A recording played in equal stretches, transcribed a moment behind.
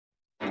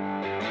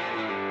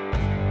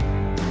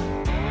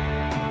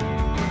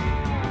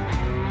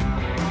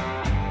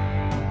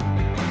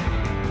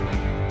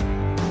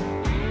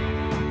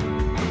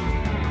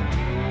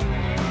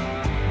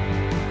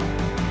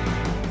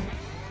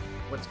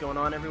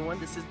going on, everyone?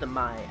 This is the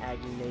My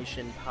Aggie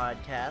Nation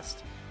podcast.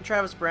 I'm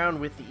Travis Brown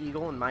with the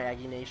Eagle and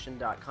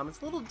MyAggieNation.com. It's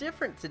a little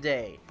different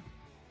today.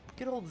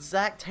 Good old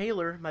Zach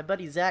Taylor, my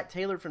buddy Zach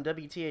Taylor from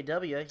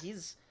WTAW,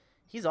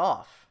 he's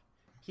off.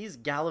 He's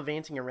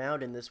gallivanting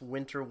around in this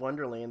winter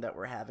wonderland that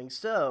we're having.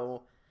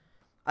 So,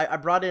 I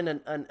brought in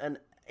an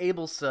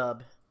able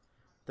sub,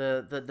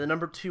 the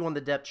number 2 on the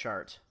depth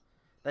chart.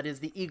 That is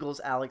the Eagles'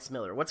 Alex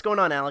Miller. What's going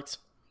on, Alex?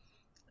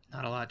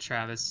 Not a lot,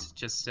 Travis.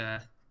 Just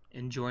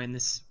enjoying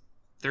this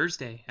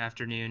Thursday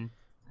afternoon.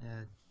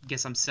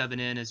 Guess I'm subbing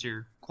in as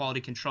your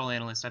quality control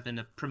analyst. I've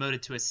been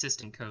promoted to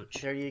assistant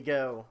coach. There you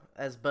go,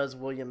 as Buzz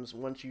Williams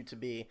wants you to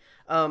be.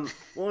 Well,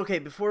 okay,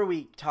 before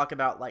we talk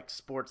about, like,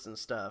 sports and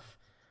stuff,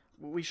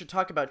 we should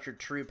talk about your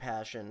true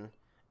passion,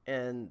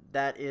 and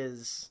that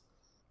is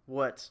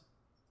what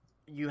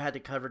you had to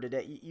cover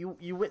today.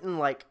 You went and,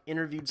 like,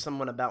 interviewed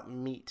someone about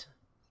meat.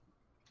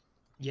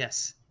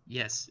 Yes.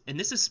 And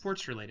this is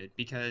sports related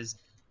because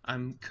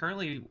I'm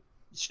currently,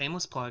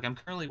 shameless plug, I'm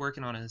currently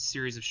working on a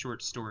series of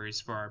short stories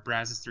for our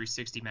Brazos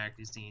 360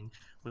 magazine,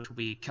 which will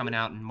be coming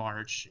out in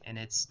March. And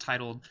it's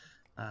titled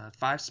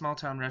 5 Small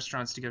Town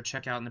Restaurants to Go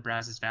Check Out in the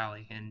Brazos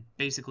Valley. And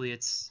basically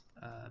it's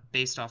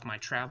based off my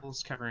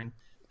travels covering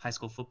high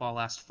school football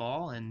last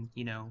fall. And,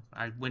 you know,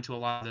 I went to a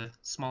lot of the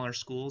smaller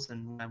schools,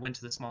 and when I went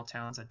to the small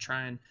towns, I'd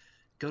try and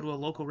go to a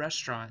local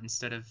restaurant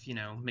instead of, you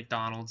know,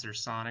 McDonald's or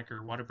Sonic or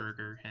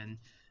Whataburger, and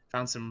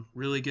found some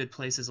really good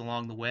places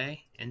along the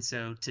way. And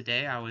so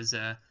today I was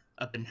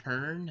up in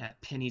Hearn at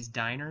Penny's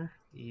Diner.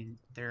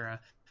 They're a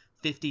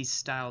 50s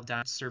style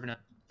diner serving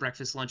up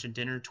breakfast, lunch, and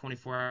dinner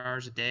 24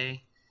 hours a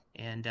day.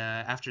 And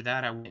after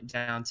that, I went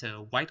down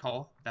to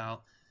Whitehall,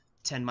 about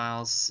 10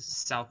 miles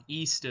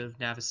southeast of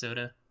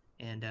Navasota,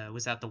 and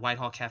was at the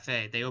Whitehall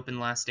Cafe. They opened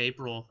last May,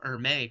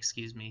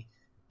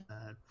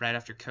 right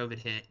after COVID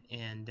hit.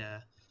 And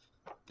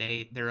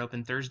they're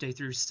open Thursday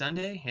through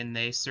Sunday, and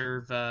they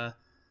serve a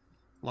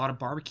lot of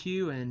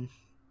barbecue and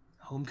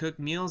home cooked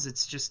meals.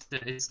 It's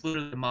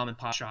literally a mom and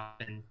pop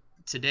shop. And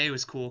today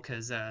was cool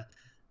because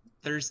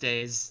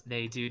Thursdays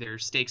they do their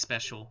steak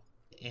special,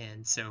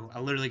 and so I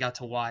literally got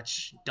to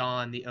watch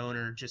Don, the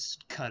owner,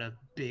 just cut a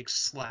big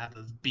slab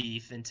of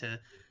beef into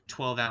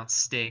 12-ounce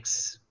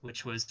steaks,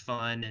 which was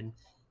fun. And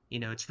you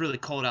know, it's really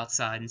cold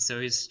outside, and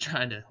so he's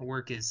trying to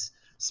work his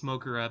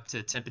smoker up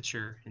to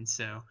temperature, and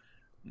so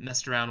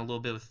messed around a little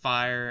bit with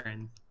fire.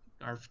 And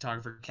our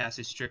photographer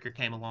Cassie Stricker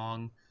came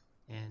along.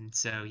 And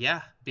so,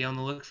 yeah, be on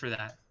the look for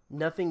that.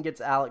 Nothing gets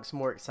Alex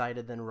more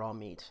excited than raw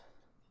meat,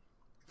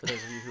 for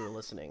those of you who are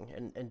listening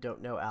and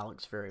don't know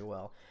Alex very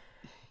well.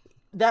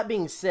 That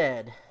being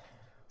said,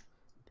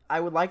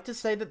 I would like to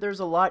say that there's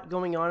a lot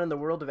going on in the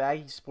world of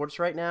Aggie sports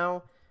right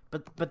now,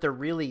 but there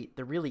really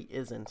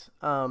isn't.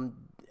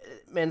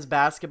 Men's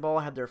basketball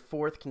had their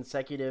 4th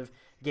consecutive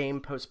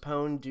game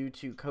postponed due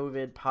to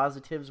COVID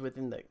positives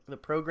within the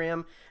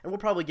program, and we'll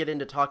probably get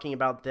into talking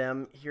about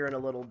them here in a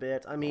little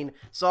bit. I mean,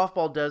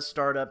 softball does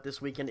start up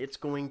this weekend. It's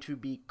going to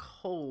be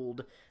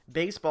cold.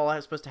 Baseball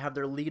is supposed to have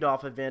their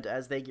leadoff event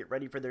as they get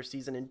ready for their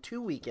season in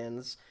 2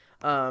 weekends,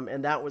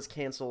 and that was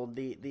canceled.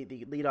 The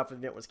leadoff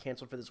event was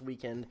canceled for this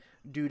weekend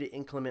due to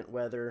inclement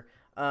weather.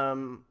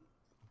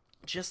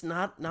 Just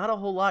not a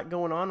whole lot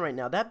going on right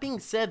now. That being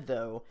said,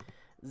 though,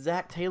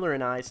 Zach Taylor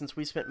and I, since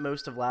we spent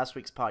most of last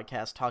week's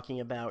podcast talking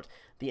about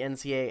the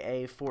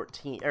NCAA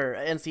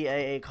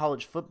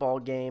college football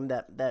game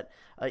that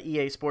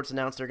EA Sports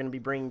announced they're going to be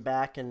bringing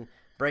back and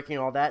breaking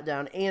all that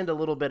down, and a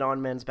little bit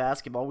on men's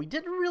basketball, we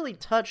didn't really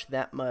touch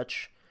that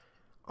much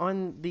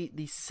on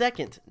the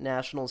second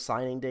national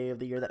signing day of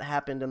the year that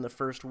happened in the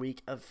first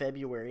week of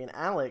February. And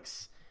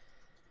Alex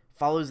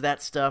follows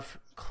that stuff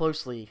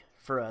closely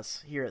for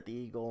us here at the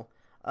Eagle.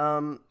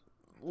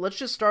 Let's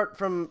just start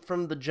from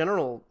the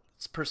general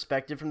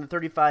perspective, from the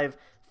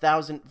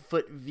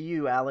 35,000-foot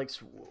view.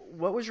 Alex,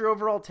 what was your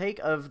overall take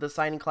of the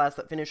signing class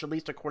that finished, at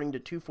least according to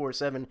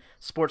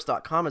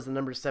 247sports.com, as the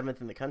number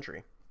 7th in the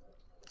country?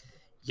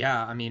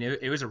 Yeah, I mean,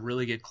 it was a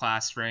really good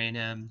class for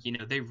A&M. You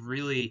know, they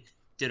really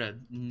did a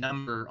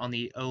number on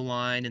the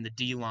O-line and the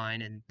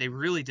D-line, and they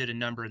really did a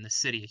number in the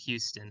city of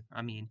Houston.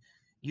 I mean,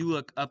 you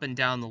look up and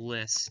down the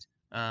list,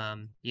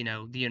 you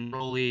know, the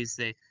enrollees,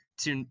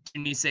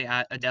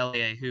 Tunmise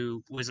Adelie,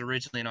 who was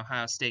originally an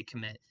Ohio State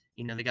commit.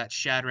 You know, they got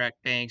Shadrack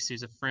Banks,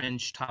 who's a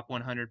fringe top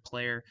 100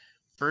 player,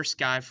 first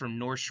guy from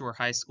North Shore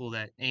High School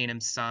that A&M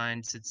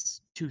signed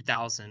since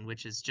 2000,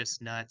 which is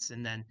just nuts.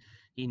 And then,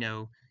 you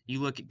know, you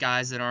look at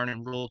guys that aren't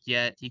enrolled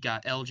yet. You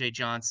got L.J.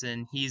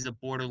 Johnson. He's a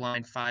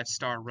borderline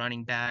 5-star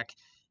running back.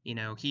 You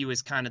know, he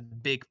was kind of the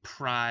big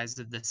prize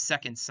of the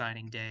second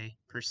signing day,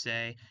 per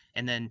se.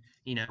 And then,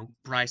 you know,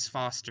 Bryce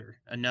Foster,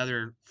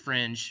 another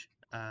fringe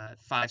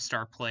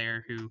 5-star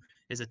player who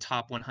is a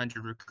top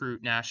 100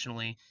 recruit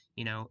nationally.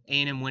 You know,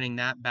 A&M winning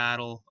that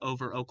battle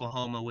over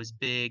Oklahoma was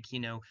big. You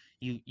know,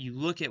 you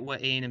look at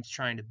what A&M's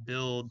trying to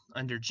build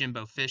under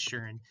Jimbo Fisher,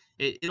 and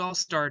it all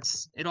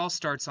starts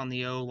on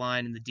the O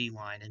line and the D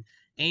line, and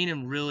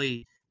A&M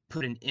really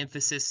put an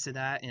emphasis to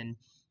that. And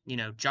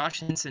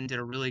Josh Henson did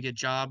a really good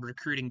job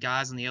recruiting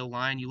guys on the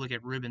O-line. You look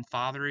at Ruben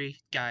Fothery,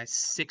 guy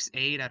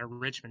 6'8" out of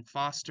Richmond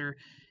Foster,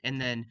 and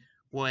then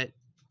what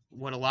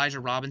Elijah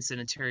Robinson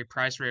and Terry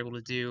Price were able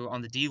to do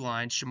on the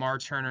D-line.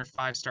 Shamar Turner,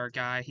 5-star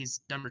guy,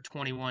 he's number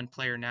 21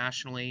 player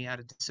nationally out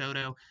of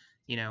DeSoto.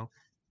 You know,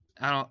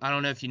 I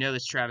don't know if you know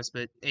this, Travis,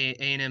 but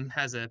A&M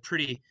has a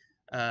pretty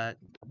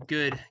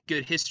good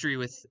history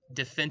with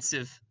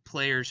defensive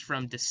players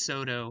from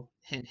DeSoto.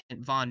 Hint,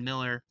 Von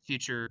Miller,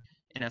 future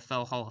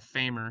NFL Hall of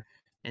Famer,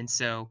 and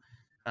so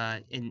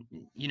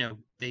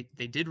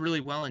they did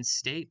really well in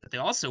state, but they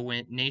also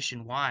went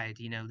nationwide.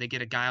 They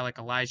get a guy like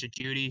Elijah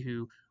Judy,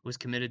 who was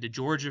committed to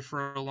Georgia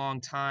for a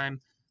long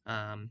time.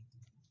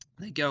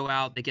 They go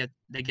out, they get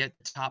the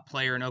top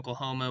player in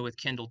Oklahoma with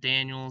Kendall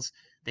Daniels.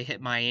 They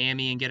hit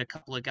Miami and get a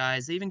couple of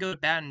guys. They even go to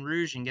Baton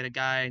Rouge and get a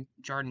guy,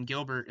 Jordan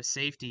Gilbert, a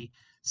safety.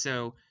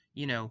 So,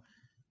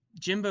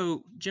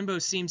 Jimbo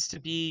seems to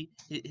be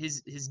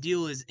his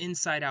deal is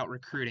inside out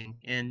recruiting,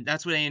 and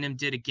that's what A&M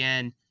did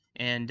again.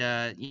 And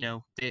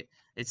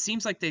it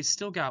seems like they've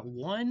still got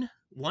one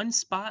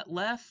spot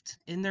left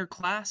in their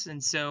class,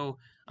 and so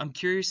I'm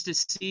curious to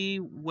see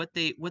what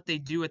they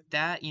do with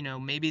that.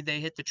 Maybe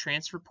they hit the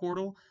transfer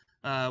portal.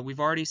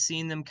 We've already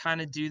seen them kind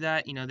of do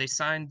that. They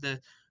signed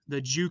the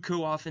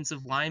JUCO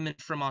offensive lineman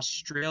from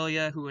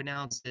Australia who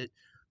announced at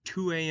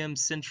 2 a.m.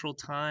 Central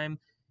Time,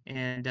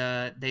 and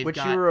which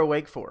you were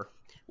awake for.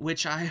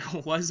 Which I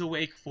was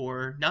awake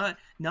for, not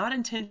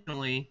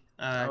intentionally.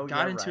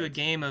 Got into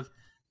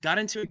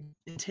an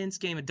intense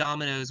game of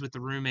dominoes with the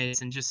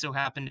roommates, and just so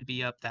happened to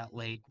be up that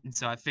late. And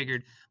so I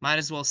figured might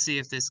as well see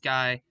if this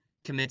guy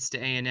commits to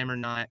A&M or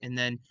not. And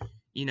then,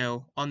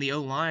 on the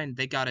O-line,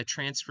 they got a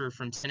transfer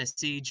from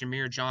Tennessee,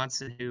 Jameer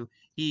Johnson, who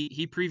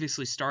he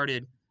previously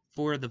started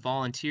for the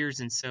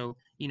Volunteers. And so,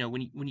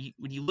 when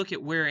you look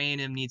at where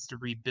A&M needs to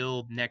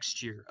rebuild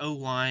next year,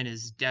 O-line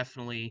is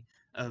definitely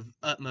of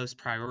utmost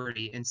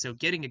priority. And so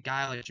getting a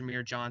guy like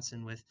Jameer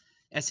Johnson with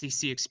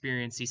SEC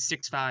experience, he's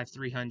 6'5",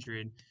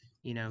 300,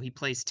 he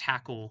plays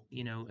tackle,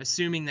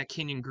 assuming that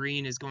Kenyon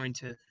Green is going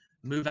to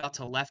move out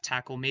to left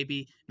tackle,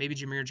 maybe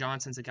Jameer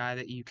Johnson's a guy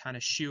that you kind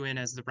of shoe in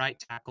as the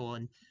right tackle,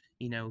 and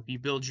you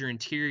build your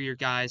interior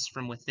guys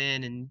from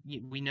within, and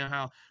we know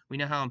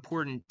how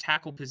important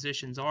tackle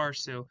positions are.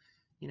 So,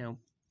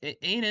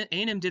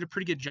 A&M did a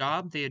pretty good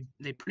job. They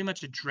pretty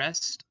much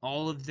addressed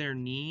all of their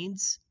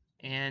needs,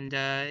 and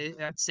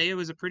I'd say it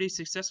was a pretty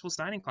successful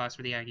signing class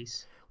for the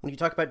Aggies. When you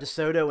talk about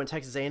DeSoto and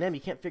Texas A&M,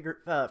 you can't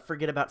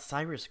forget about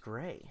Cyrus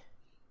Gray.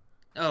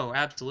 Oh,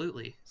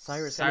 absolutely.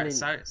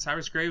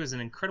 Cyrus Gray was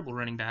an incredible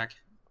running back.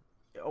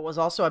 Was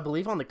also, I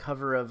believe, on the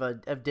cover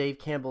of Dave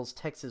Campbell's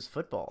Texas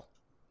Football.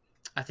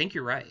 I think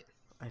you're right.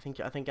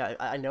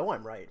 I know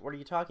I'm right. What are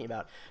you talking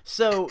about?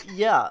 So,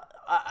 yeah,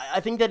 I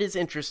think that is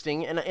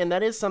interesting, and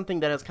that is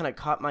something that has kind of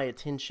caught my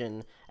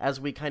attention as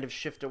we kind of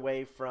shift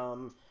away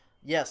from,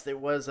 yes, there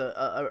was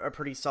a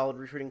pretty solid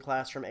recruiting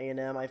class from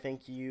A&M. I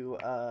think you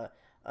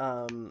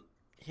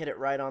hit it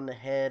right on the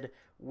head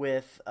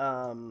with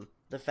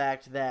the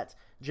fact that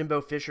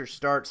Jimbo Fisher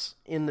starts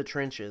in the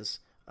trenches.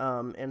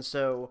 And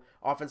so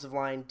offensive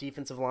line,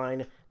 defensive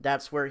line,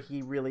 that's where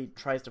he really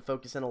tries to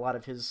focus in a lot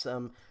of his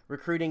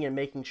recruiting and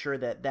making sure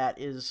that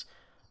is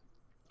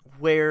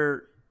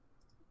where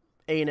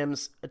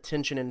A&M's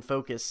attention and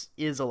focus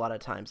is a lot of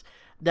times.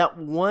 That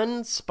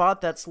one spot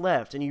that's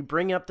left, and you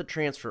bring up the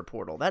transfer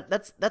portal,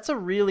 that's a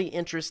really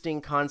interesting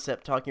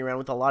concept, talking around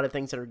with a lot of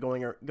things that are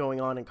going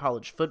on in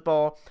college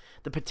football.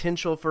 The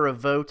potential for a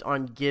vote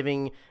on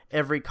giving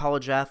every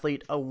college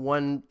athlete a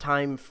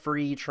one-time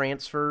free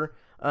transfer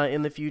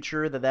in the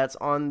future, that's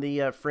on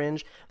the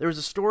fringe. There was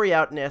a story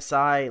out in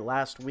SI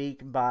last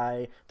week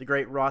by the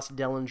great Ross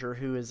Dellinger,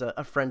 who is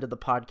a friend of the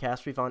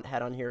podcast we've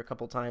had on here a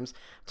couple times,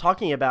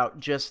 talking about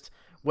just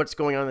what's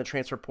going on in the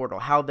transfer portal,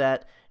 how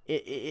that,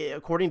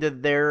 according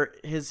to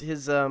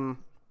his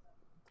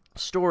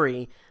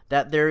story,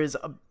 that there is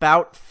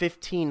about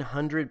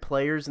 1,500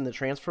 players in the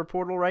transfer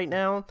portal right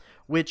now,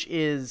 which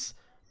is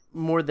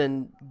more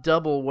than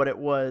double what it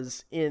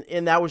was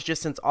and that was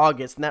just since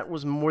August, and that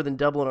was more than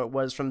double what it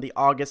was from the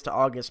August to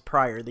August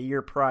prior, the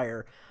year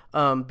prior,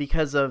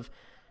 because of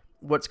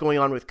what's going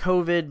on with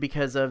COVID,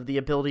 because of the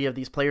ability of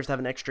these players to have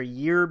an extra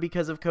year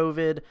because of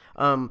COVID,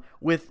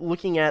 with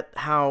looking at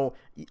how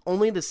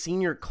only the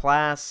senior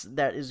class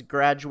that is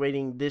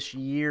graduating this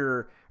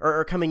year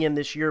or coming in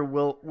this year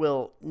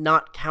will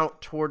not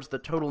count towards the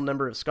total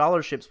number of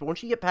scholarships. But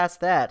once you get past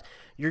that,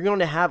 you're going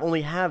to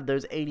only have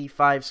those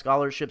 85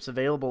 scholarships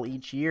available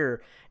each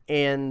year,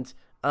 and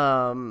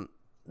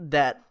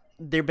that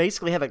they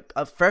basically have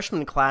a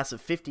freshman class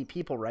of 50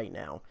 people right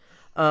now.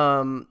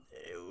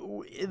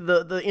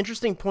 The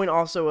interesting point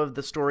also of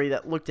the story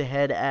that looked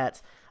ahead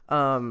at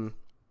how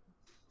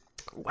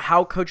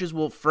coaches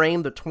will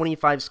frame the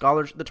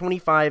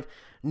 25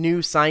 new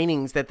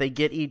signings that they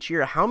get each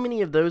year. How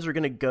many of those are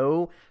going to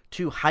go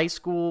to high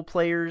school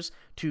players,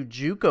 to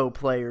JUCO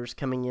players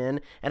coming in,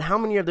 and how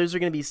many of those are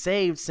going to be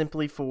saved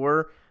simply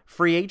for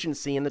free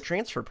agency and the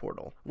transfer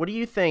portal. What do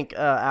you think,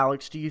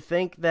 Alex? Do you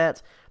think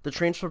that the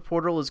transfer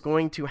portal is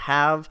going to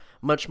have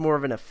much more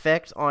of an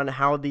effect on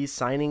how these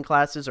signing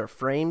classes are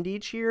framed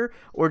each year,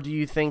 or do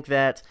you think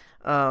that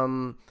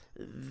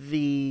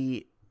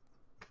the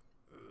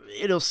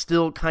it'll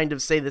still kind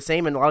of stay the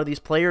same, and a lot of these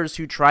players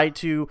who try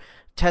to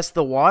test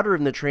the water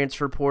in the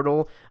transfer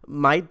portal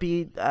might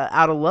be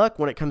out of luck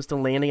when it comes to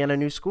landing at a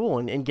new school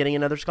and getting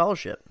another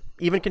scholarship,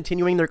 even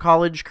continuing their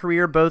college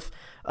career both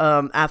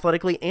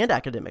athletically and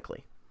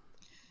academically?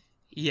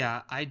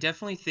 Yeah, I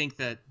definitely think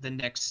that the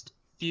next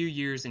few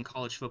years in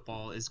college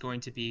football is going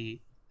to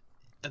be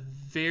a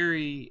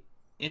very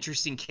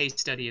interesting case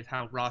study of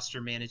how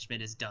roster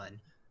management is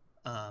done.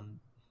 Um,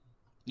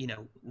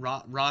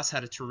 Ross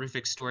had a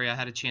terrific story. I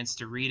had a chance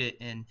to read it,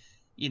 and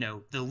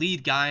the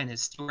lead guy in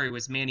his story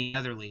was Manny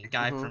Otherly, a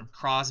guy Mm-hmm. from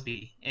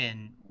Crosby,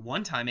 and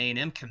one time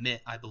A&M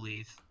commit, I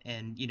believe.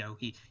 And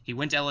he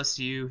went to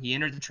LSU, he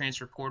entered the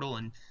transfer portal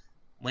and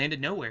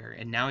landed nowhere,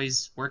 and now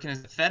he's working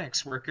as a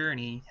FedEx worker, and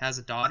he has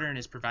a daughter and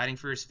is providing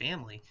for his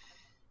family.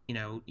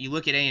 You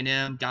look at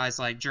A&M, guys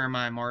like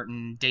Jeremiah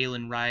Martin,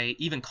 Dalen Wright,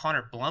 even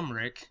Connor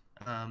Blumrick.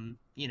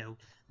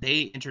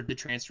 They entered the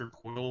transfer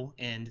portal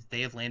and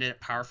they have landed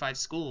at Power 5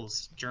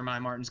 schools. Jeremiah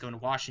Martin's going to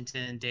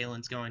Washington,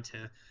 Dalen's going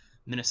to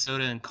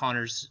Minnesota, and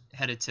Connor's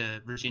headed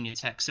to Virginia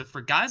Tech. So for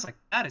guys like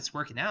that, it's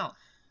working out.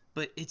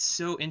 But it's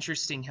so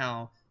interesting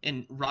how,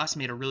 and Ross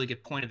made a really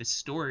good point of his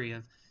story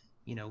of,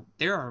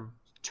 there are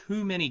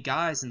too many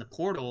guys in the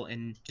portal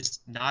and just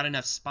not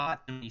enough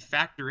spot. And when you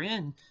factor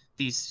in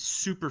these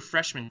super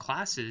freshman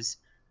classes,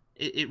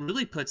 it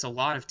really puts a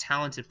lot of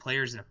talented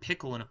players in a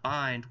pickle, in a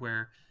bind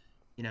where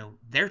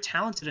they're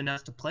talented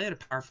enough to play at a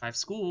Power 5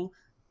 school,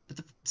 but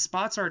the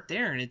spots aren't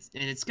there, and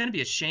it's going to be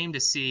a shame to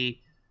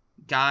see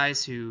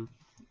guys who,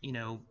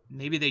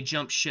 maybe they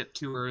jump ship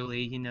too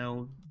early.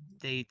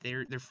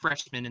 They're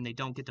freshmen and they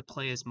don't get to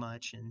play as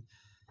much, and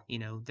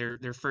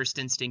their first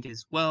instinct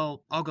is,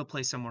 well, I'll go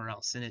play somewhere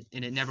else, and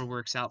it never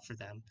works out for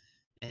them.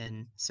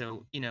 And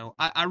so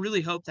I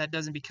really hope that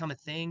doesn't become a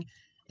thing.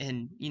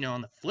 And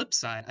on the flip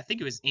side, I think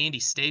it was Andy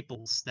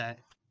Staples that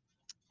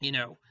you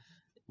know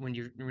when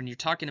you're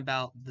talking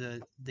about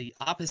the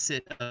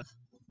opposite of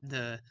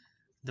the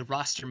the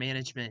roster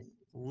management,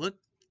 look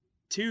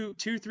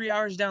 3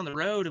 hours down the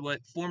road at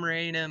what former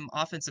A&M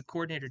offensive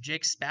coordinator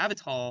Jake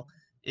Spavital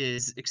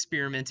is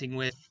experimenting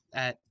with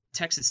at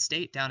Texas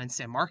State down in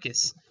San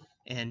Marcos.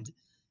 And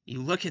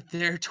you look at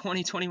their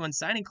 2021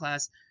 signing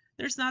class,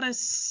 there's not a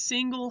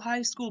single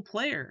high school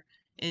player.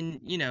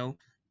 And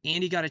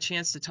Andy got a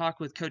chance to talk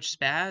with Coach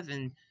Spav,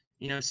 and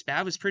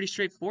Spav was pretty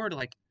straightforward,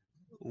 like,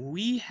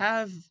 we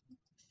have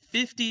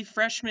 50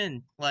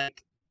 freshmen.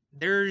 Like,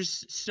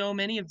 there's so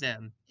many of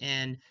them.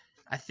 And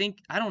I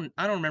don't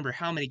remember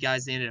how many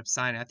guys they ended up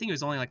signing. I think it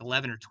was only like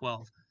 11 or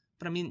 12.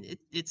 But I mean,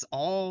 it's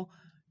all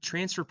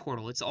transfer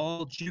portal. It's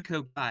all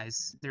JUCO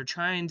guys. They're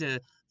trying to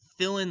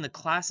fill in the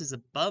classes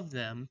above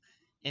them.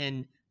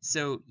 And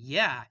so,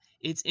 yeah,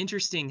 it's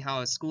interesting how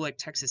a school like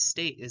Texas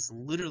State is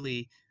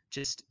literally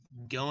just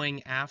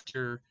going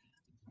after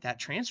that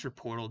transfer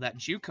portal, that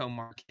JUCO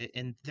market,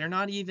 and they're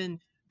not even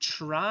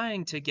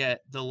trying to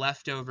get the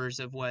leftovers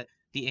of what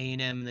the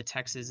A&M and the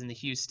Texas and the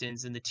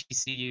Houstons and the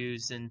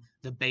TCUs and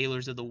the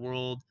Baylors of the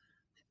world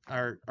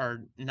are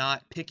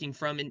not picking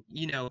from. And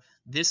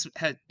this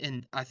had,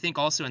 and I think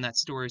also in that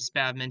story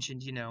Spav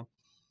mentioned,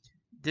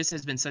 this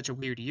has been such a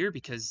weird year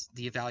because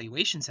the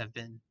evaluations have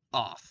been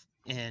off.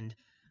 And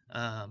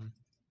um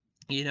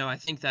I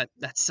think that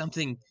that's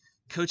something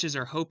coaches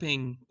are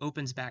hoping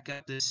opens back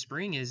up this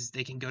spring, is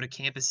they can go to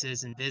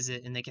campuses and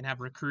visit, and they can have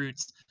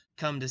recruits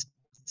come to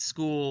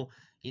school,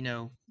 you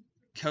know,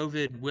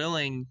 COVID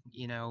willing.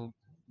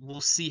 We'll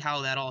see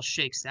how that all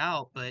shakes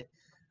out. But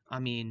I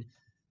mean,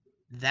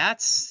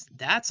 that's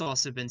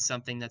also been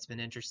something that's been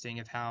interesting,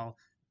 of how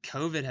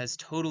COVID has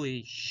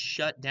totally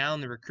shut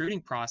down the recruiting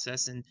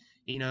process. And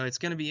it's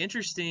going to be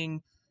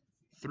interesting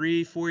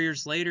 3-4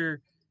 years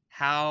later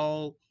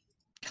how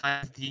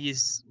kind of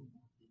these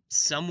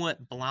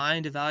somewhat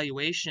blind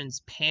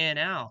evaluations pan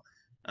out.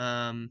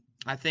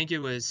 I think it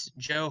was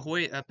Joe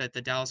Hoyt up at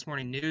the Dallas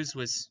Morning News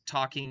was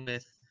talking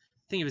with,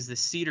 I think it was the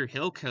Cedar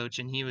Hill coach,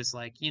 and he was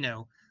like,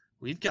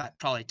 we've got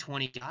probably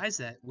 20 guys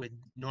that would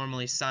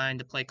normally sign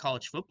to play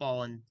college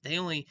football, and they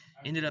only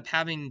ended up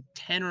having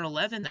 10 or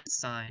 11 that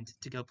signed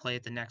to go play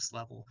at the next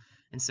level.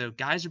 And so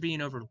guys are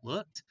being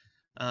overlooked.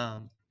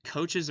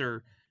 Coaches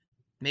are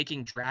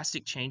making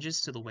drastic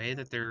changes to the way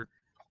that they're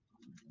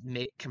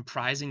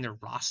comprising their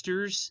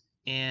rosters,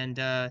 and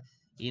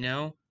you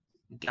know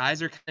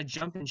guys are kind of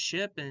jumping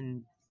ship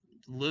and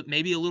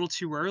maybe a little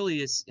too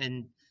early.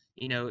 And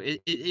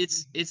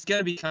it's going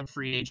to become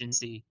free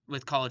agency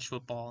with college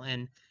football.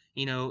 And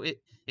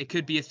it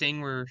could be a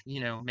thing where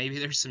maybe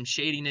there's some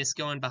shadiness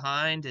going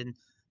behind, and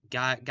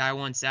guy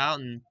wants out,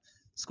 and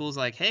school's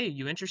like, hey,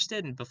 you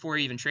interested? And before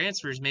he even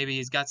transfers, maybe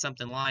he's got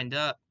something lined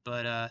up.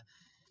 But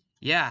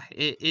yeah,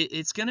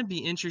 it's going to be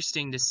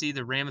interesting to see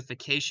the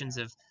ramifications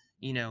of,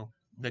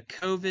 the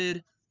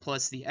COVID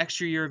plus the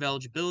extra year of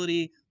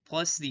eligibility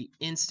plus the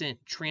instant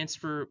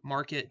transfer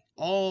market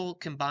all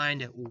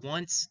combined at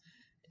once,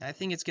 I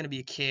think it's going to be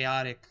a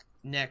chaotic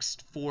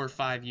next 4 or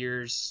 5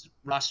 years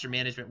roster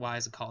management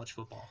wise in college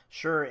football.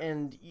 Sure,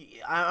 and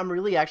I'm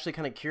really actually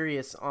kind of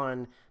curious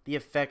on the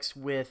effects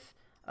with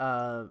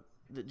the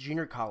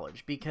junior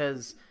college,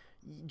 because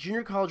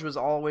junior college was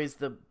always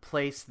the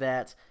place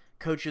that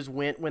coaches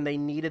went when they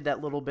needed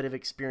that little bit of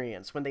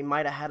experience, when they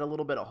might have had a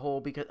little bit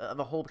of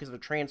a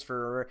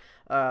transfer,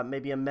 or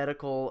maybe a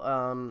medical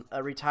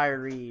a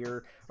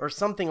retiree, or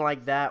something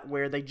like that,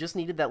 where they just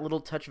needed that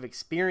little touch of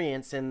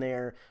experience in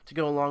there to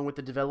go along with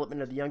the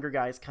development of the younger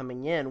guys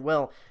coming in.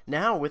 Well,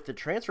 now with the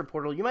transfer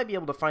portal, you might be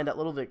able to find that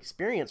little bit of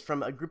experience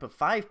from a group of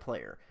 5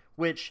 player,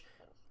 which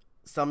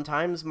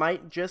sometimes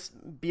might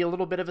just be a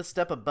little bit of a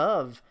step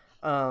above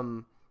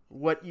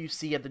what you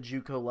see at the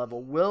JUCO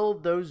level. Will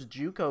those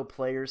JUCO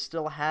players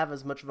still have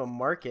as much of a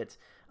market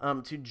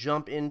to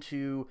jump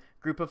into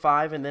Group of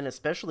 5 and then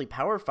especially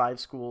Power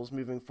 5 schools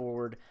moving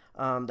forward?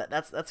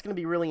 That's going to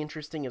be really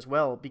interesting as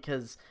well,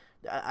 because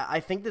I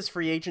think this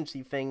free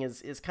agency thing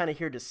is kind of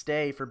here to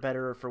stay, for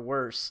better or for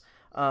worse.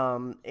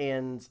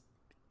 And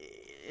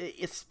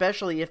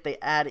especially if they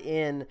add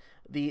in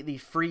the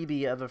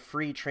freebie of a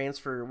free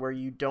transfer where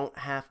you don't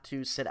have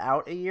to sit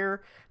out a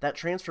year, that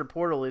transfer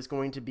portal is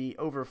going to be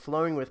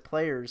overflowing with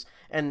players.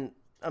 And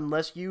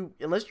unless you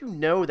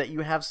know that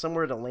you have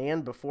somewhere to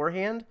land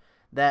beforehand,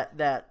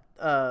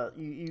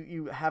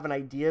 you have an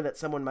idea that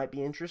someone might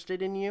be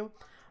interested in you,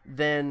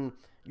 then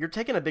you're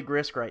taking a big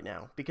risk right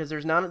now, because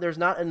there's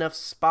not enough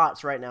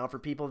spots right now for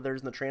people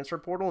there's in the transfer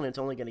portal, and it's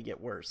only going to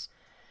get worse.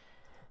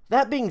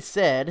 That being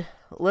said,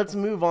 let's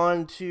move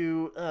on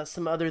to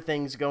some other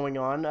things going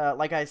on.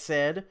 Like I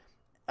said,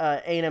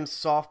 A&M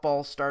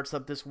softball starts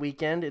up this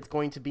weekend. It's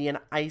going to be an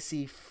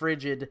icy,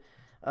 frigid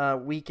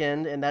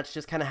weekend, and that's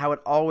just kind of how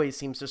it always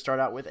seems to start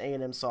out with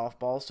A&M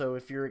softball. So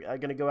if you're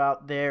going to go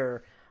out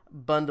there,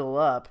 bundle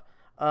up.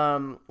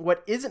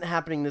 What isn't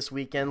happening this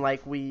weekend,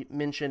 like we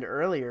mentioned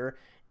earlier,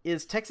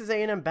 is Texas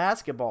A&M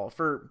basketball.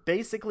 For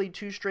basically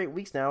 2 straight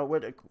weeks now,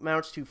 what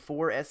amounts to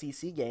 4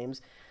 SEC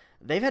games,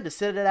 they've had to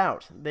sit it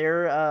out. They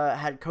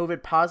had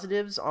COVID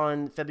positives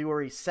on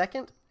February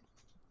 2nd,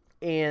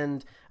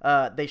 and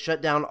they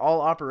shut down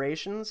all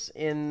operations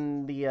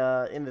in the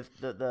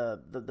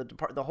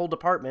whole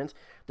department.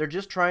 They're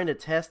just trying to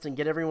test and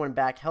get everyone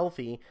back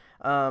healthy.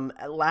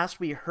 At last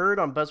we heard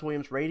on Buzz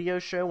Williams' radio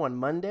show on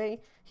Monday,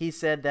 he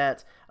said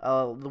that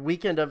the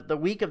week of the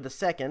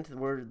 2nd,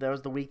 where that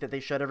was the week that they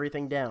shut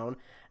everything down,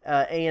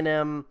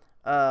 A&M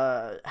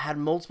had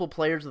multiple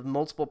players with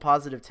multiple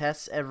positive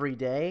tests every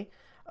day.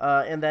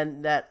 And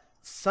then that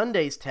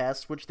Sunday's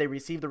test, which they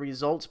received the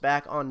results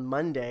back on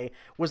Monday,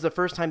 was the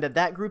first time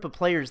that group of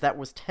players that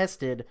was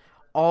tested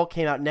all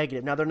came out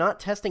negative. Now, they're not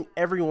testing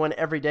everyone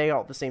every day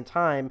all at the same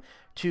time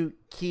to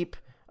keep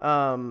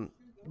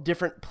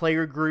different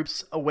player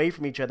groups away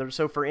from each other.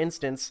 So, for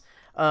instance,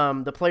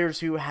 the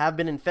players who have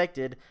been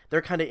infected,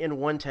 they're kind of in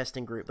one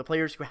testing group. The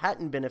players who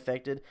hadn't been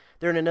affected,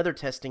 they're in another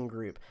testing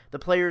group. The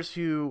players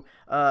who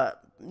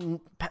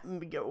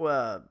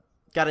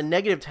got a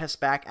negative test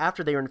back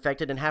after they were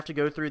infected and have to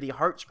go through the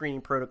heart screening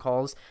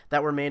protocols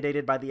that were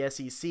mandated by the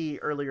SEC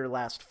earlier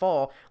last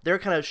fall, they're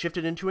kind of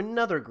shifted into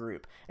another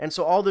group. And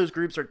so all those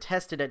groups are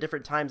tested at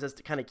different times as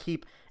to kind of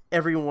keep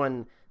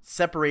everyone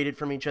separated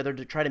from each other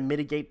to try to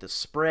mitigate the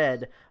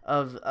spread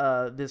of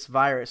this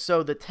virus.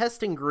 So the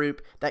testing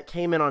group that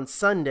came in on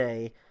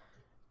Sunday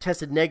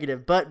tested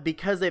negative, but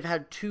because they've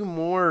had 2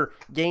 more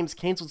games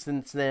canceled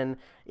since then,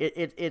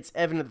 it's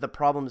evident that the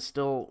problem is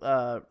still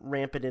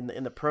rampant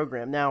in the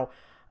program. Now,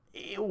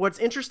 what's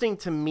interesting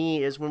to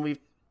me is when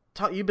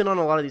you've been on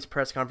a lot of these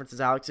press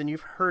conferences, Alex, and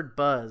you've heard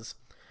Buzz,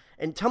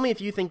 and tell me if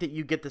you think that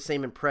you get the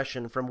same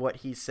impression from what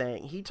he's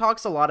saying. He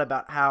talks a lot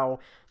about how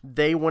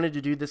they wanted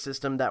to do the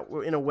system that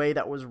in a way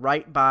that was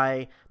right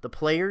by the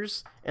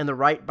players and the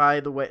right by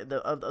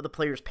the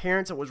players'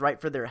 parents. It was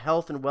right for their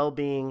health and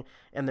well-being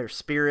and their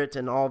spirit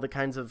and all the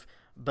kinds of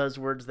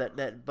buzzwords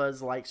that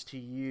Buzz likes to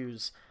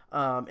use.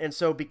 And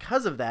so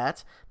because of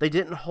that, they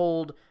didn't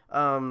hold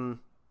summer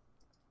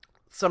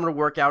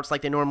workouts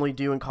like they normally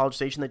do in College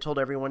Station. They told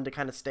everyone to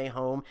kind of stay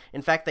home.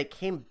 In fact, they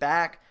came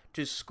back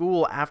to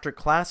school after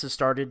classes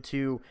started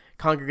to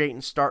congregate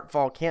and start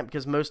fall camp,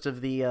 because most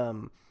of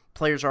the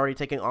players are already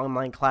taking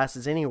online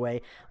classes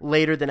anyway,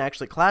 later than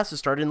actually classes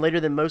started and later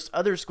than most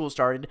other schools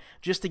started,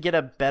 just to get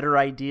a better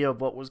idea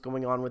of what was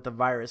going on with the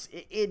virus.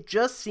 It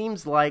just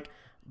seems like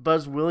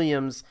Buzz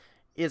Williams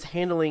is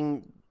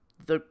handling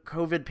the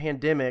COVID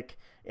pandemic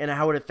and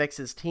how it affects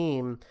his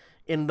team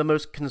in the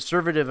most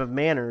conservative of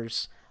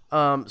manners.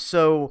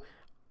 So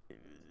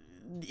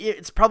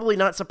it's probably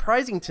not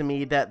surprising to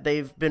me that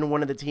they've been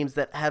one of the teams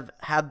that have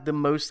had the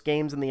most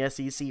games in the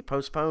SEC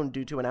postponed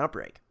due to an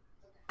outbreak.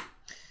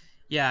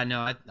 Yeah,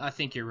 no, I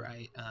think you're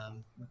right.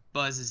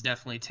 Buzz has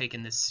definitely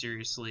taken this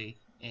seriously,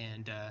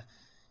 and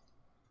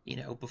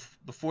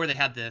before they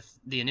had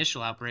the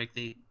initial outbreak,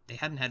 they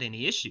hadn't had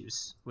any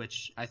issues,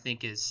 which I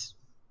think is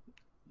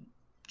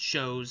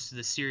shows the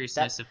That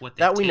seriousness of what they've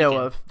that we taken. know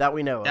of. That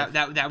we know of.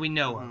 That we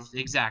know Mhm. of,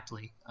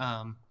 exactly.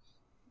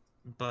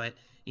 But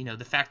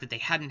the fact that they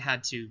hadn't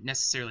had to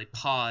necessarily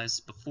pause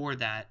before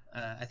that,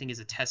 I think, is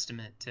a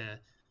testament to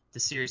the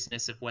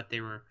seriousness of what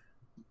they were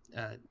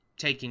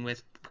taking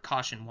with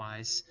precaution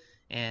wise.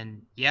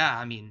 And yeah,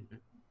 I mean,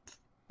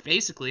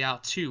 basically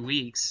out 2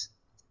 weeks.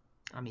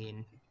 I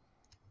mean,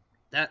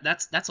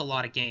 that's a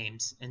lot of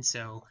games, and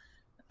so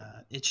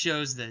it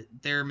shows that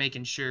they're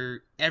making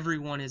sure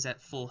everyone is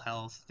at full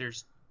health.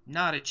 There's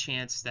not a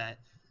chance that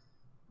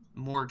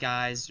more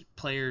guys,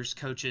 players,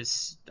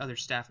 coaches, other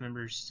staff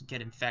members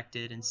get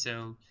infected, and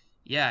so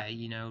yeah,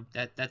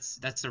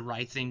 that's the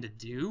right thing to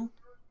do,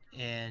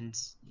 and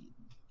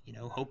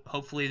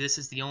hopefully this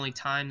is the only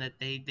time that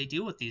they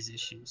deal with these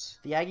issues.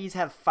 The Aggies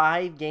have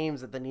 5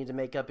 games that they need to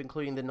make up,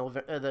 including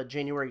the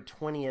January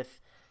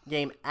 20th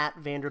game at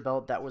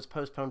Vanderbilt that was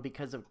postponed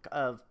because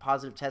of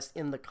positive tests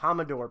in the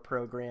Commodore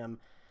program.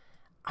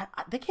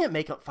 They can't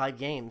make up 5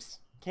 games,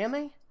 can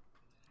they?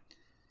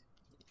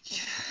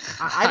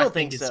 I don't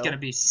think it's so. going to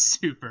be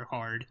super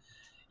hard.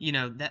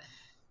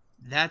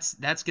 That's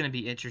going to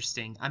be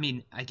interesting. I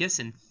mean, I guess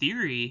in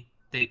theory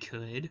they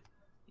could.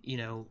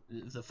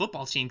 The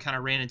football team kind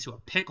of ran into a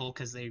pickle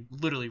because they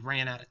literally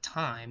ran out of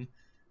time.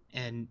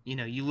 And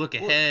you look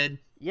ahead,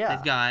 yeah,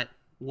 they've got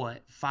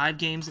 5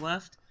 games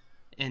left,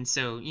 and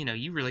so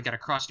you really got to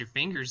cross your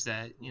fingers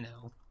that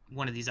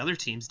one of these other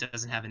teams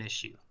doesn't have an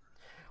issue.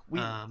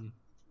 From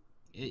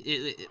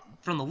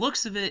the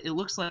looks of it, it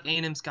looks like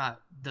A&M's got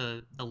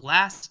the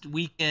last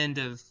weekend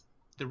of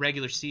the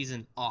regular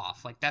season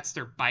off. Like, that's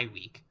their bye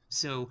week.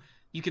 So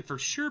you could for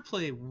sure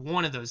play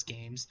one of those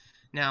games.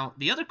 Now,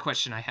 the other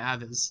question I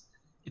have is,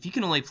 if you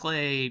can only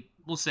play,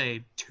 we'll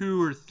say,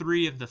 2 or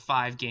 3 of the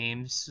 5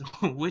 games,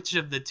 which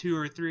of the 2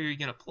 or 3 are you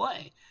going to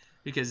play?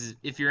 Because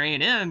if you're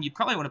A&M, you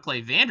probably want to play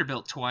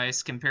Vanderbilt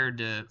twice compared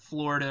to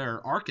Florida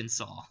or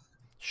Arkansas.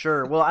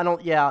 Sure. Well,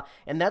 yeah,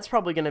 and that's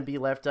probably going to be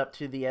left up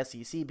to the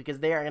SEC because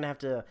they are going to have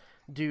to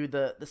do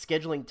the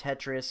scheduling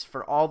Tetris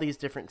for all these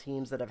different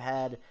teams that have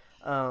had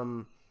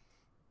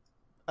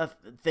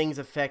things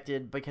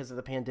affected because of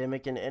the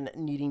pandemic and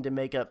needing to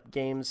make up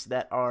games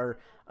that are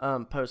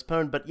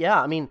postponed. But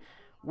yeah, I mean,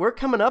 we're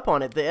coming up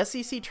on it. The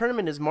SEC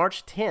tournament is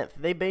March 10th.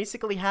 They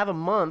basically have a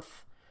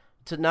month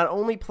to not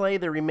only play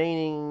the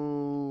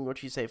remaining,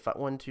 what you say,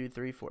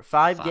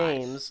 5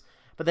 games,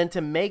 but then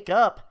to make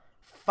up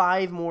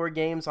 5 more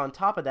games on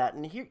top of that.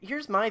 And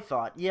here's my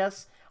thought.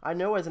 Yes, I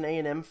know as an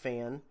A&M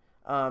fan,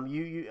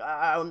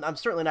 I'm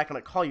certainly not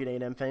going to call you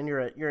an A&M fan.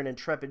 You're an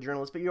intrepid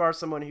journalist, but you are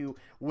someone who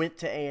went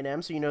to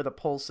A&M, so you know the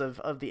pulse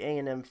of the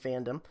A&M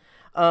fandom.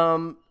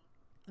 I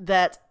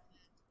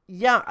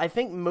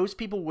think most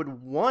people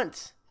would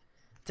want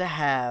to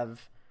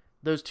have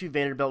those 2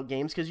 Vanderbilt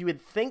games because you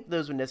would think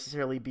those would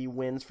necessarily be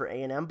wins for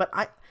A&M. But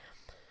I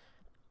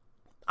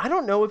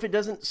don't know if it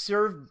doesn't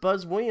serve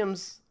Buzz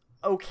Williams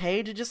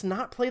okay to just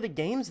not play the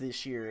games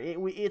this year.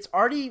 It's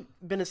already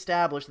been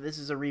established that this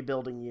is a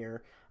rebuilding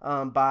year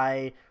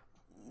by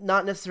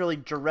not necessarily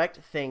direct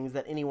things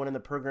that anyone in the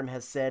program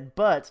has said,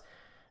 but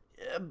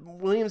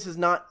Williams has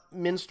not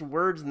minced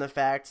words in the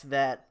fact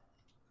that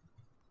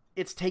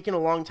it's taken a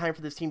long time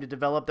for this team to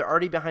develop. They're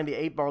already behind the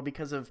 8 ball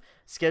because of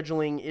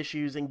scheduling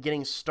issues and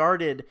getting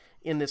started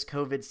in this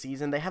COVID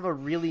season. They have a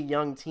really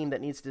young team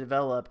that needs to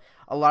develop.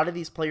 A lot of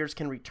these players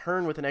can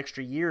return with an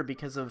extra year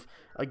because of,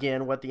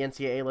 again, what the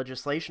NCAA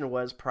legislation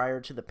was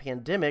prior to the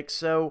pandemic.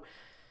 So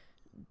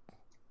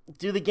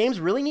do the games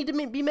really need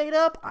to be made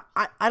up?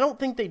 I don't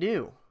think they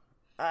do.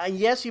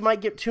 Yes, you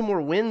might get 2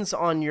 more wins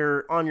on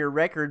your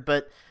record,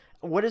 but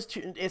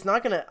it's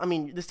not going to – I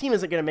mean, this team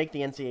isn't going to make the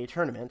NCAA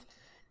tournament.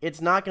 It's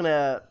not going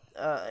to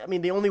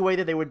the only way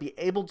that they would be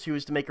able to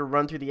is to make a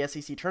run through the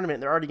SEC tournament,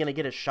 and they're already going to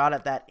get a shot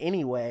at that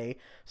anyway.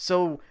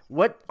 So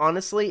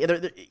honestly,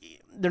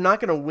 they're not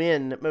going to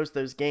win most of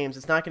those games.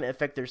 It's not going to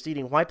affect their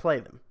seeding. Why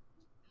play them?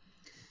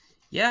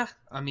 Yeah,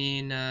 I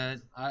mean,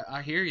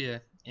 I hear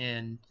you.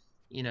 And,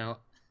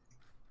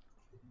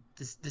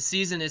 the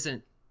season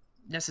isn't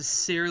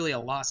necessarily a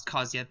lost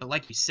cause yet, but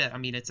like you said, I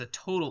mean, it's a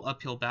total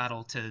uphill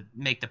battle to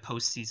make the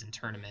postseason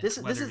tournament. This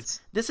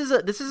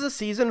is a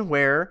season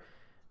where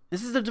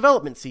this is a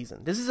development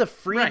season. This is a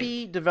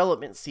freebie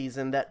development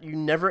season that you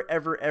never,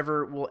 ever,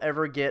 ever will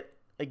ever get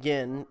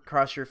again.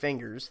 Cross your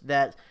fingers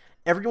that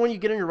everyone you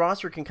get on your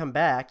roster can come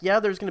back. Yeah,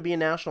 there's going to be a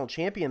national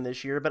champion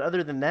this year, but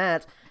other than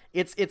that,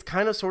 it's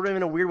kind of sort of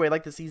in a weird way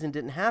like the season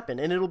didn't happen.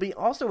 And it'll be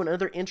also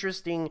another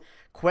interesting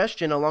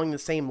question along the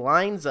same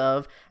lines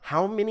of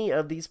how many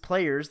of these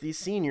players, these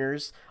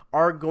seniors,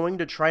 are going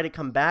to try to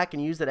come back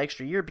and use that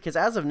extra year, because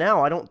as of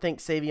now, I don't think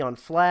Savion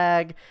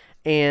Flagg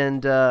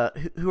and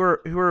who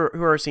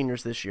are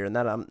seniors this year, and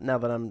now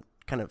that I'm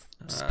kind of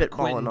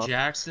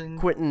spitballing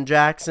Quentin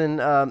Jackson,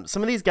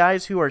 some of these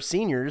guys who are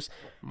seniors,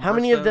 Marfo. How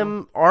many of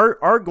them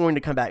are going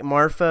to come back?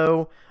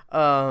 Marfo,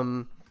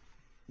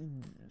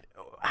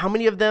 how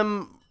many of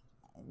them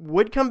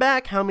would come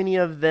back, how many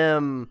of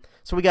them?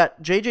 So we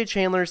got J.J.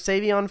 Chandler,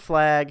 Savion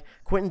Flagg,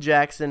 Quentin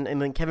Jackson,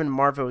 and then Kevin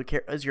Marvo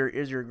is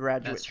your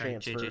graduate That's right,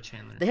 transfer. J.J.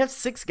 Chandler. They have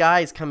 6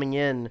 guys coming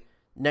in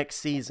next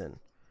season,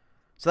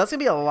 so that's gonna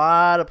be a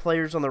lot of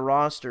players on the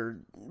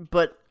roster.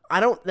 But I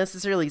don't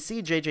necessarily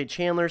see J.J.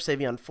 Chandler,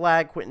 Savion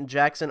Flagg, Quentin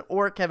Jackson,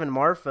 or Kevin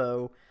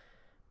Marvo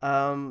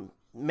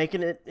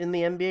making it in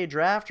the NBA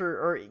draft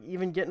or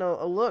even getting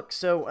a look.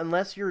 So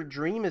unless your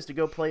dream is to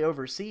go play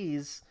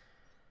overseas,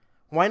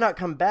 why not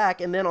come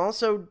back? And then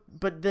also,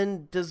 but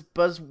then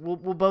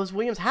will Buzz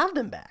Williams have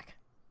them back?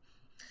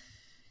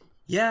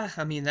 Yeah,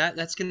 I mean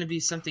that's going to be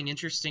something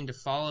interesting to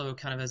follow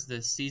kind of as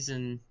the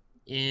season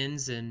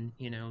ends and,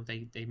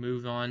 they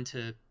move on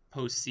to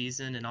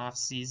postseason and off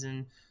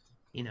season.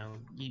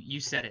 You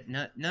said it.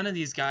 None of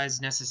these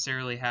guys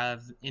necessarily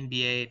have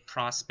NBA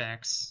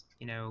prospects.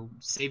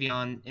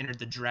 Savion entered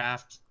the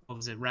draft. What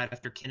was it? Right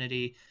after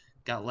Kennedy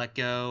got let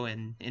go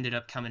and ended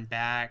up coming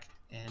back.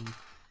 And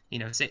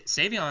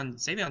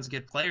Savion's a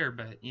good player,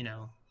 but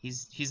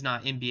he's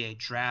not NBA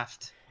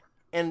draft.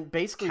 And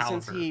basically,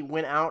 caliber. Since he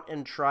went out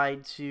and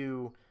tried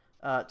to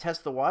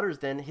test the waters,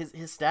 then his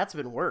stats have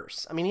been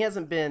worse. I mean, he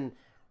hasn't been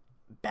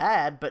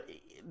bad, but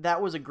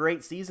that was a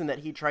great season that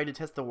he tried to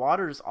test the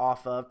waters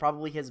off of,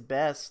 probably his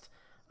best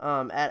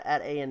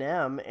at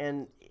A&M,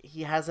 and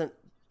he hasn't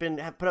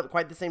put up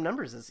quite the same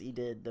numbers as he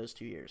did those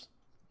 2 years.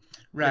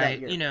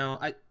 Right.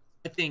 I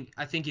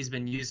think he's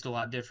been used a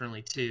lot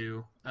differently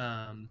too.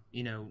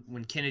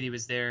 When Kennedy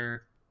was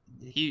there,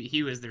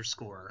 he was their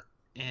scorer,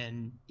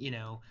 and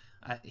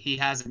he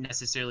hasn't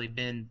necessarily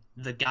been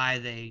the guy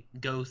they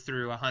go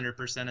through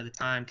 100% of the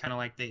time, kind of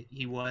like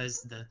he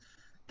was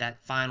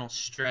that final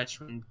stretch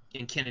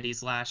in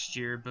Kennedy's last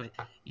year. But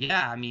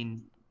yeah, I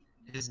mean,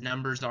 his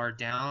numbers are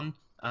down.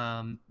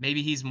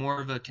 Maybe he's more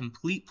of a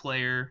complete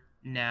player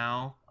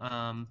now,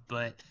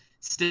 but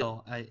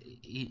still,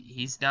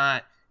 he's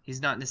not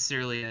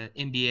necessarily an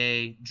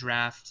NBA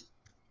draft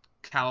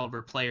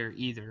caliber player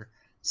either.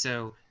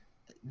 So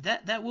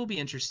that will be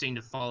interesting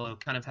to follow,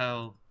 kind of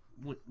how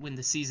when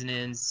the season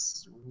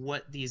ends,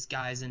 what these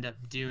guys end up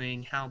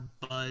doing, how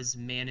Buzz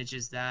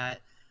manages that.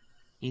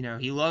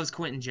 He loves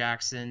Quentin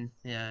Jackson.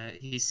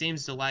 He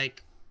seems to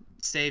like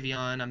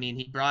Savion. I mean,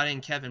 he brought in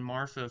Kevin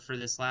Marfo for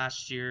this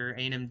last year.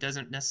 A&M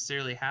doesn't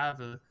necessarily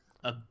have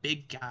a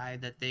big guy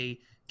that they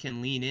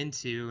can lean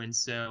into, and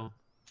so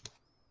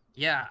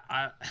yeah,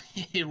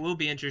 it will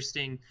be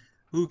interesting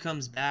who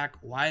comes back,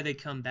 why they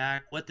come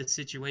back, what the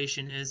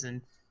situation is,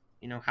 and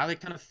how they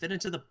kind of fit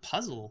into the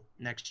puzzle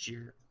next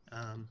year.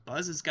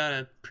 Buzz has got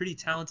a pretty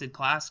talented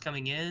class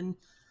coming in.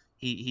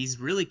 He's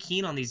really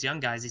keen on these young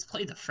guys. He's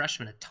played the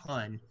freshmen a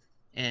ton,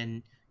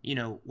 and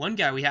one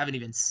guy we haven't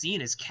even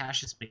seen is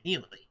Cassius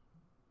McNeely.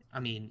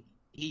 I mean,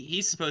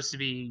 he's supposed to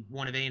be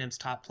one of A&M's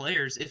top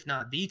players, if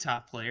not the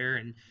top player,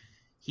 and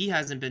he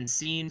hasn't been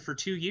seen for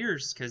 2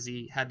 years because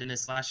he had to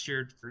miss last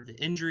year for the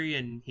injury,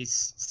 and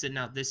he's sitting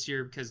out this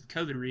year because of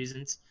COVID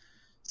reasons.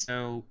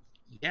 So,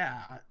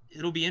 yeah,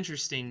 it'll be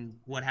interesting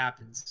what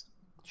happens.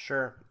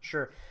 Sure.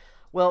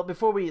 Well,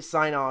 before we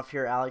sign off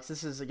here, Alex,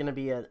 this is going to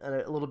be a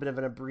little bit of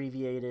an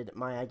abbreviated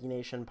My Aggie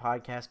Nation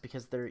podcast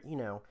because they're,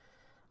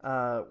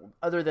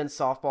 other than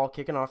softball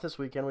kicking off this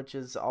weekend, which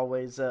is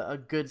always a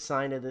good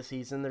sign of the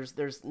season,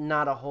 there's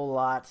not a whole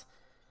lot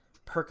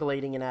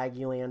percolating in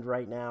Aggie land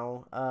right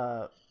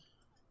now.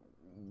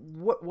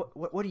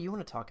 What do you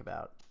want to talk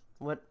about?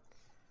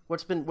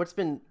 What's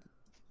been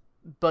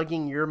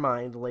bugging your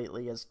mind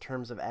lately as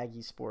terms of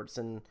Aggie sports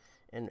and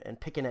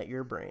picking at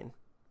your brain?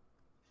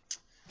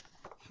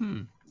 I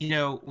kind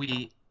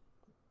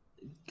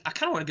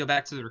of want to go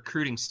back to the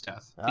recruiting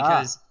stuff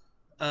because,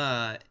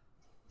 A&M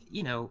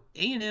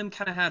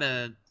kind of had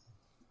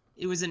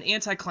it was an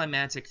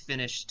anticlimactic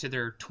finish to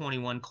their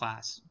 21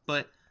 class.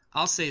 But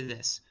I'll say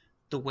this,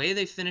 the way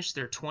they finished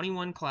their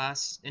 21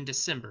 class in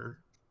December,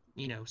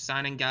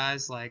 signing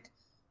guys like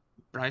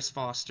Bryce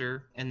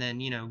Foster and then,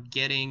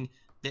 getting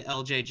the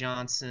LJ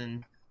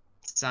Johnson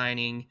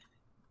signing,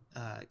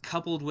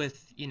 coupled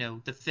with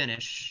the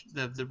finish,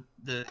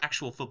 the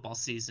actual football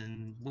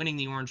season, winning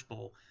the Orange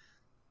Bowl,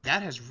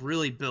 that has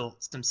really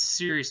built some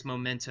serious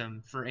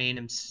momentum for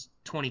A&M's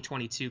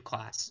 2022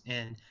 class,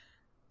 and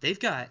they've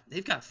got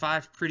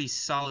 5 pretty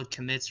solid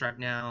commits right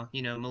now.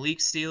 Malik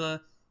Sela,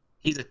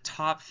 he's a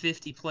top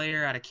 50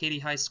 player out of Katy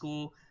High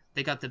School.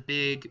 They got the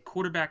big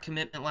quarterback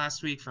commitment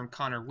last week from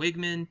Connor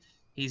Wigman.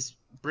 He's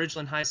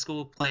Bridgeland High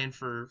School, playing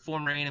for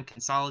former A&M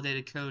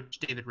Consolidated coach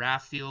David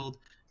Raffield.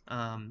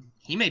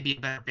 He may be a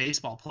better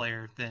baseball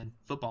player than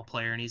football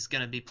player, and he's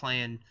going to be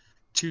playing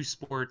 2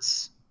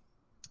 sports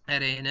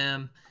at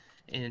A&M.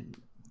 And,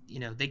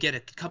 they get a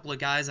couple of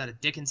guys out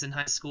of Dickinson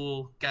High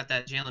School, got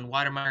that Jalen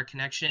Weidermeyer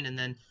connection. And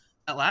then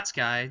that last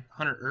guy,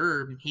 Hunter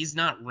Erb, he's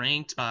not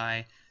ranked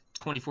by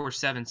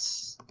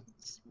 24/7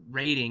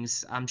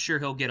 ratings. I'm sure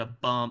he'll get a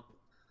bump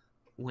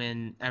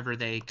whenever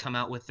they come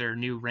out with their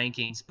new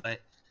rankings. But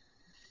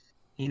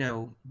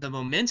the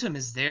momentum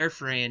is there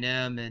for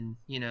A&M, and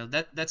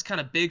that's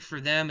kind of big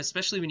for them,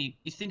 especially when you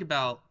think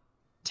about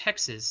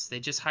Texas. They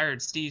just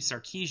hired Steve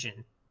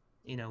Sarkisian,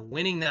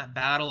 winning that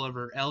battle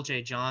over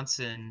LJ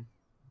Johnson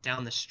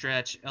down the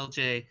stretch.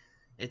 LJ,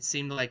 it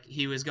seemed like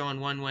he was going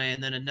one way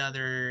and then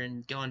another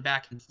and going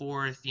back and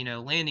forth.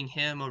 Landing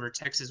him over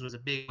Texas was a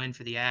big win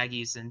for the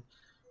Aggies. And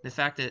the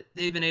fact that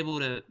they've been able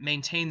to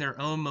maintain their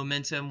own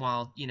momentum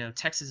while,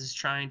 Texas is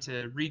trying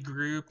to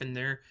regroup, and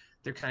they're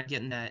kind of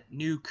getting that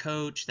new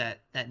coach,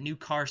 that new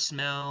car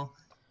smell,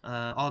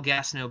 all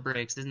gas, no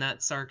brakes. Isn't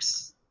that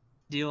Sark's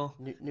deal?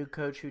 New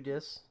coach who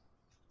dis?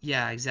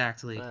 Yeah,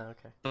 exactly.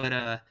 Okay.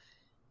 But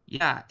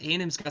yeah,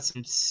 A&M's got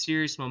some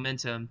serious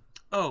momentum.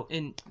 Oh,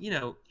 and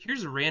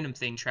here's a random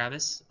thing,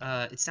 Travis.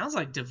 It sounds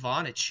like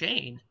Devon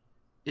Achane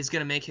is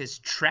going to make his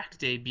track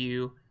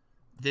debut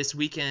this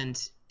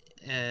weekend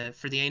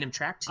for the A&M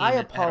track team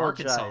at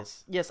Arkansas.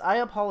 Yes, I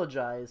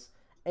apologize.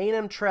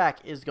 A&M track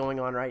is going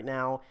on right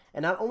now,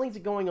 and not only is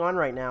it going on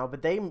right now,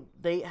 but they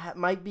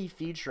might be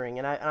featuring,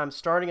 and I'm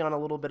starting on a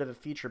little bit of a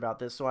feature about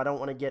this, so I don't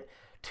want to get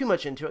too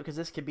much into it because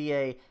this could be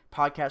a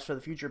podcast for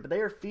the future, but they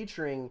are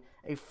featuring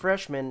a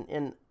freshman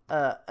in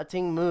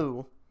Ating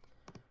Mu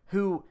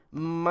who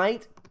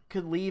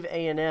could leave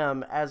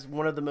A&M as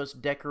one of the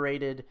most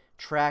decorated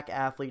track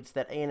athletes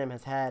that A&M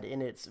has had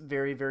in its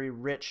very, very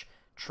rich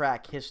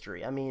track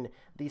history. I mean,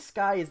 the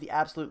sky is the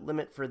absolute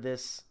limit for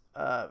this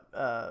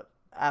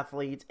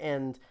athlete,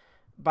 and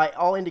by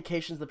all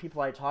indications, the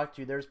people I talked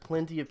to, there's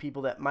plenty of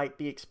people that might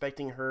be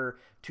expecting her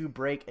to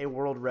break a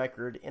world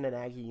record in an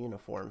Aggie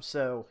uniform.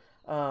 So,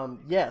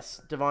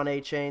 yes, Devon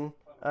Achane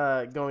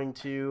going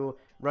to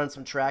run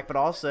some track, but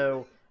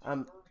also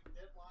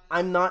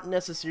I'm not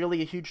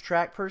necessarily a huge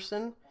track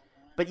person,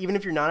 but even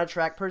if you're not a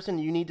track person,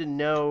 you need to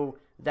know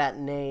that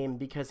name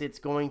because it's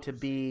going to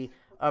be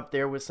up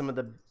there with some of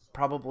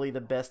probably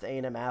the best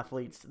A&M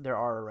athletes there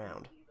are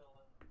around.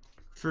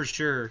 For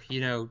sure.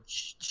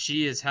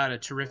 She has had a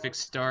terrific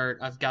start.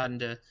 I've gotten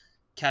to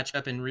catch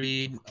up and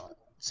read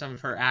some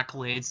of her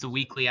accolades, the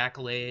weekly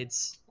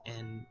accolades,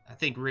 and I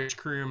think Rich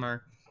Kroom,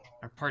 our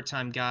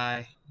part-time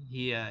guy,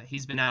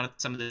 he's been out at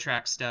some of the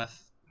track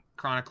stuff,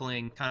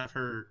 chronicling kind of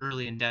her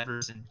early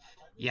endeavors, and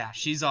yeah,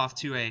 she's off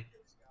to a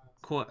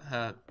quote,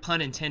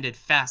 pun intended,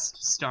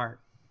 fast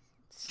start.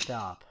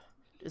 Stop.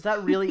 Is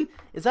that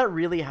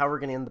really how we're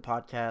gonna end the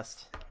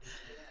podcast?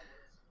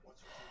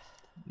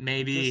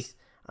 Maybe.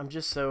 I'm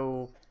just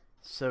so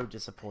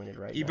disappointed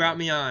right now. You brought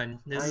me on.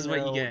 This is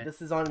what you get.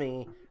 This is on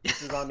me.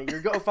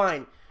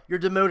 Fine. You're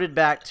demoted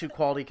back to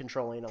quality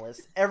control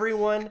analyst.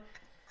 Everyone.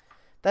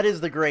 That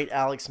is the great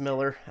Alex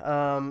Miller.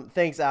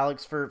 Thanks,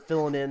 Alex, for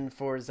filling in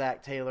for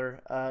Zach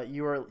Taylor.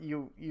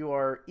 You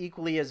are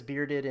equally as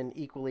bearded and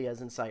equally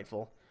as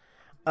insightful.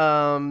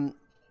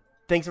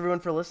 Thanks, everyone,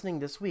 for listening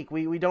this week.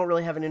 We don't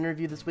really have an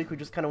interview this week. We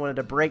just kind of wanted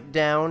to break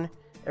down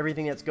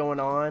everything that's going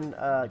on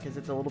because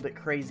it's a little bit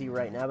crazy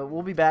right now. But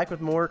we'll be back with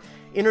more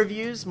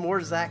interviews,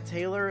 more Zach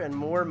Taylor, and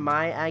more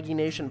My Aggie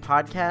Nation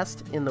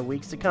podcast in the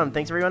weeks to come.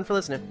 Thanks, everyone, for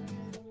listening.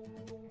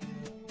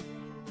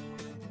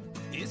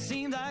 It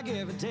seems like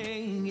every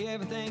day,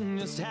 everything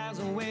just has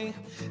a way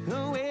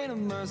to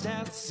burst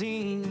at the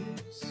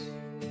seams.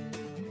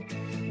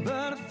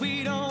 But if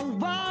we don't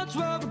watch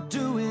what we're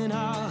doing,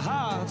 our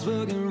hearts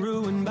will get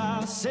ruined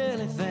by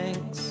silly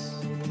things.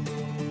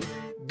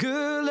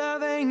 Good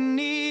love ain't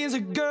easy,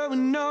 girl, we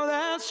know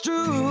that's true.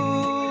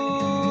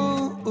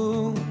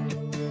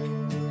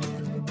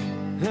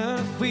 And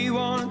if we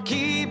wanna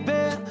keep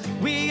it,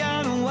 we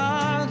gotta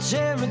watch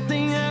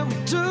everything that we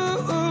do,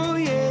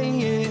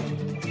 yeah.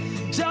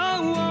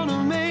 Don't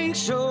wanna make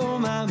sure,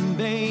 my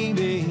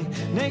baby,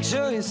 make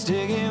sure you're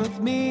sticking with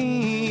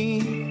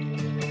me.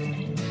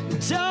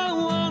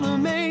 Don't wanna